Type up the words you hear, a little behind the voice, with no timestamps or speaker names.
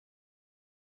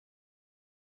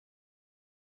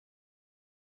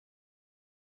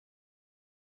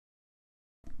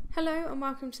Hello and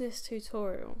welcome to this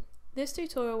tutorial. This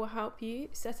tutorial will help you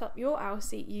set up your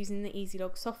EL-SIE using the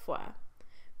EasyLog software.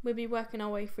 We'll be working our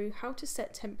way through how to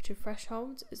set temperature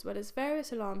thresholds as well as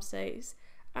various alarm states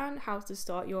and how to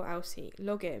start your EL-SIE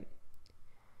login.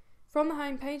 From the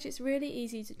home page, it's really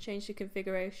easy to change the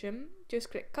configuration. Just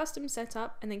click Custom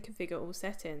Setup and then configure all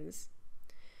settings.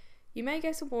 You may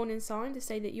get a warning sign to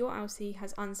say that your EL-SIE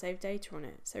has unsaved data on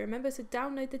it, so remember to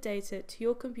download the data to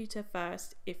your computer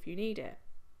first if you need it.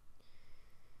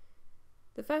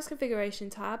 The first configuration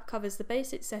tab covers the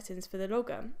basic settings for the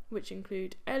logger, which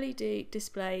include LED,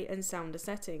 display and sounder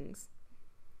settings.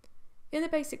 In the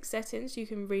basic settings, you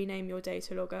can rename your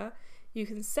data logger, you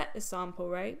can set the sample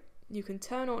rate, you can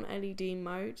turn on LED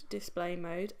mode, display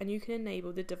mode, and you can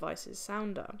enable the device's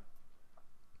sounder.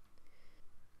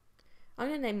 I'm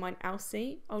going to name mine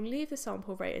EL-SIE. I'll leave the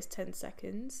sample rate as 10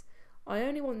 seconds. I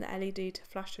only want the LED to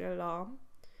flash an alarm.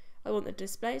 I want the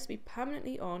display to be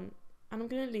permanently on, and I'm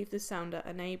going to leave the sounder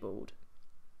enabled.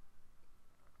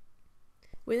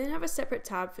 We then have a separate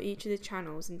tab for each of the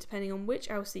channels, and depending on which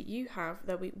EL-SIE you have,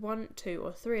 there'll be 1, 2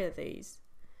 or 3 of these.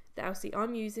 The EL-SIE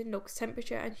I'm using logs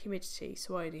temperature and humidity,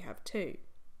 so I only have 2.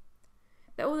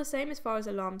 They're all the same as far as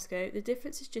alarms go, the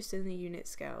difference is just in the unit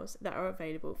scales that are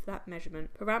available for that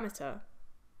measurement parameter.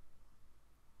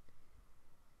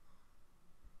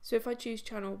 So if I choose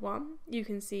channel 1, you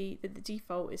can see that the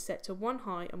default is set to 1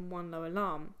 high and 1 low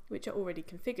alarm, which are already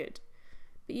configured,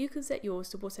 but you can set yours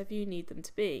to whatever you need them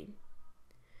to be.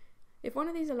 If one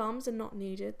of these alarms are not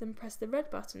needed, then press the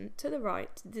red button to the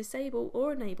right to disable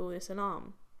or enable this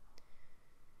alarm.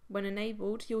 When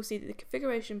enabled, you'll see that the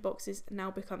configuration boxes now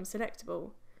become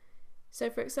selectable. So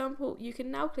for example, you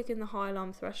can now click in the high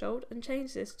alarm threshold and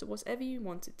change this to whatever you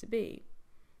want it to be.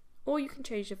 Or you can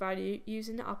change the value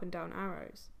using the up and down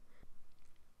arrows.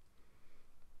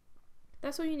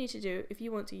 That's all you need to do if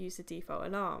you want to use the default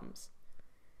alarms.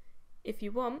 If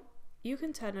you want, you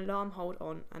can turn alarm hold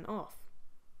on and off.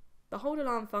 The hold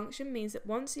alarm function means that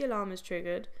once the alarm is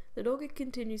triggered, the logger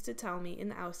continues to tell me in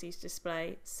the EL-SIE's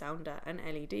display, sounder and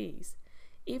LEDs,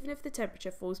 even if the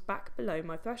temperature falls back below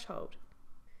my threshold.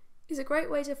 It's a great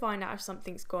way to find out if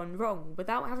something's gone wrong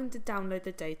without having to download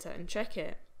the data and check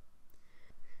it.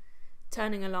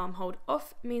 Turning alarm hold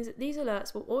off means that these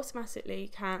alerts will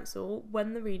automatically cancel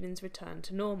when the readings return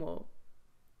to normal.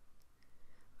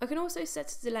 I can also set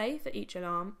a delay for each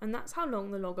alarm, and that's how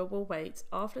long the logger will wait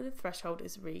after the threshold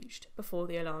is reached before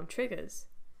the alarm triggers.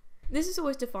 This is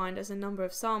always defined as a number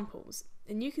of samples,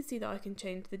 and you can see that I can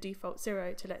change the default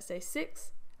 0 to let's say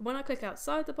 6. When I click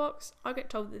outside the box, I get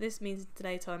told that this means a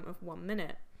delay time of 1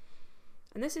 minute.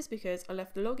 And this is because I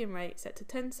left the login rate set to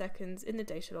 10 seconds in the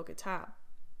data logger tab.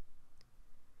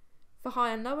 For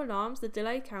high and low alarms, the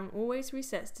delay count always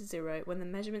resets to 0 when the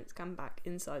measurements come back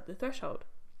inside the threshold.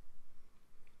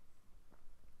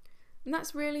 And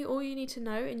that's really all you need to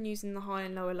know in using the high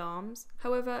and low alarms.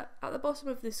 However, at the bottom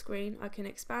of the screen I can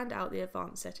expand out the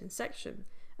advanced settings section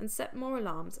and set more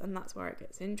alarms, and that's where it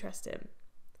gets interesting.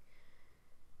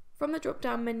 From the drop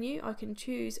down menu I can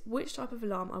choose which type of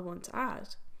alarm I want to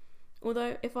add.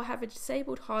 Although if I have a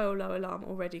disabled high or low alarm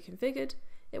already configured,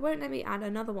 it won't let me add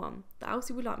another one. The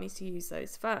EL-SIE would like me to use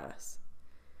those first.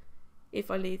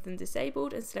 If I leave them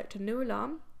disabled and select a new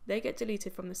alarm, they get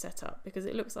deleted from the setup because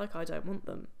it looks like I don't want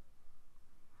them.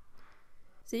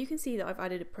 So you can see that I've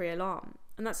added a pre-alarm,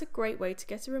 and that's a great way to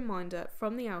get a reminder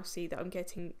from the EL-SIE that I'm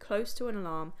getting close to an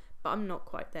alarm, but I'm not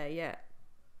quite there yet.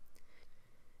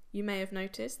 You may have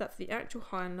noticed that for the actual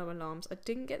high and low alarms I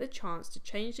didn't get the chance to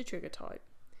change the trigger type.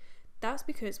 That's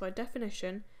because by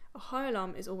definition, a high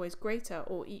alarm is always greater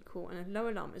or equal and a low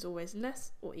alarm is always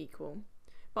less or equal,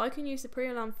 but I can use the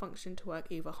pre-alarm function to work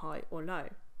either high or low.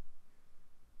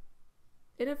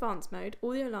 In advanced mode,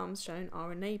 all the alarms shown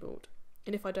are enabled,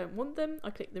 and if I don't want them, I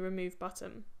click the remove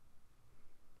button.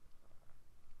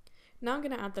 Now I'm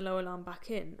going to add the low alarm back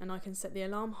in, and I can set the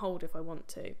alarm hold if I want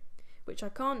to, which I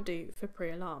can't do for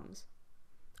pre-alarms.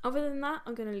 Other than that,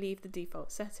 I'm going to leave the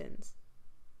default settings.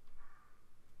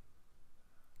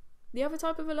 The other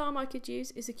type of alarm I could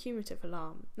use is a cumulative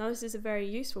alarm. Now this is a very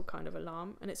useful kind of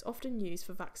alarm, and it's often used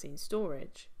for vaccine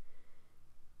storage.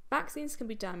 Vaccines can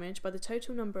be damaged by the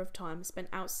total number of times spent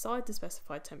outside the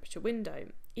specified temperature window,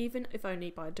 even if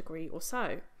only by a degree or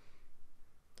so.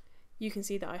 You can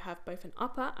see that I have both an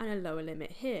upper and a lower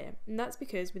limit here, and that's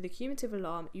because with a cumulative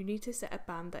alarm you need to set a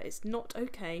band that is not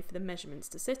okay for the measurements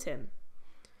to sit in.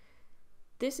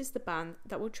 This is the band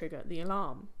that will trigger the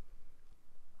alarm.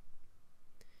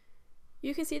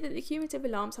 You can see that the cumulative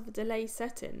alarms have a delay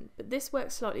setting, but this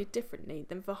works slightly differently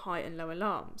than for high and low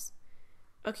alarms.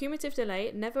 A cumulative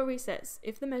delay never resets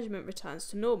if the measurement returns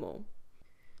to normal.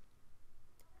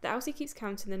 The EL-SIE keeps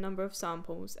counting the number of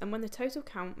samples, and when the total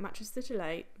count matches the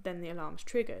delay, then the alarm's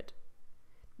triggered.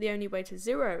 The only way to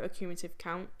zero a cumulative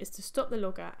count is to stop the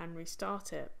logger and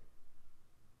restart it.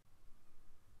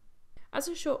 As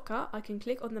a shortcut, I can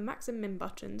click on the max and min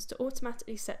buttons to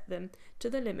automatically set them to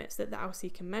the limits that the EL-SIE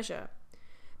can measure,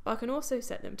 but I can also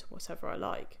set them to whatever I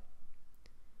like.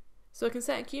 So I can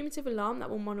set a cumulative alarm that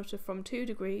will monitor from 2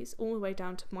 degrees all the way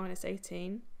down to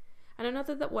 -18, and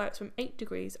another that works from 8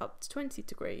 degrees up to 20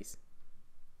 degrees.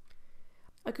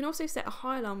 I can also set a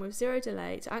high alarm with 0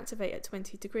 delay to activate at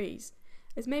 20 degrees,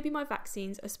 as maybe my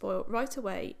vaccines are spoiled right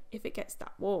away if it gets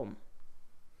that warm.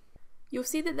 You'll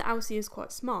see that the EL-SIE is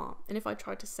quite smart, and if I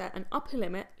try to set an upper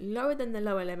limit lower than the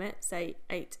lower limit, say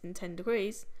 8 and 10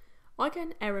 degrees, I get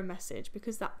an error message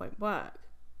because that won't work.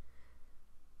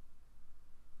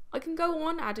 I can go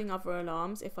on adding other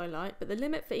alarms if I like, but the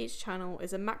limit for each channel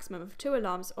is a maximum of 2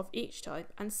 alarms of each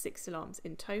type and 6 alarms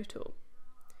in total.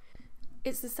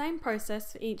 It's the same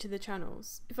process for each of the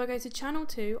channels. If I go to channel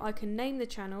 2, I can name the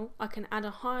channel, I can add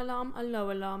a high alarm, a low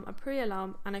alarm, a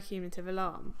pre-alarm and a cumulative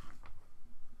alarm.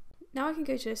 Now I can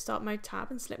go to the start mode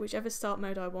tab and select whichever start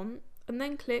mode I want, and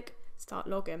then click start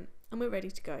login, and we're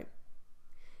ready to go.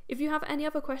 If you have any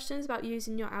other questions about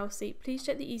using your EL-SIE, please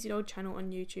check the EasyLog channel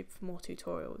on YouTube for more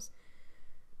tutorials.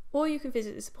 Or you can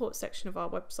visit the support section of our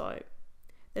website.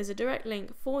 There's a direct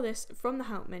link for this from the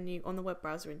help menu on the web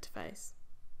browser interface.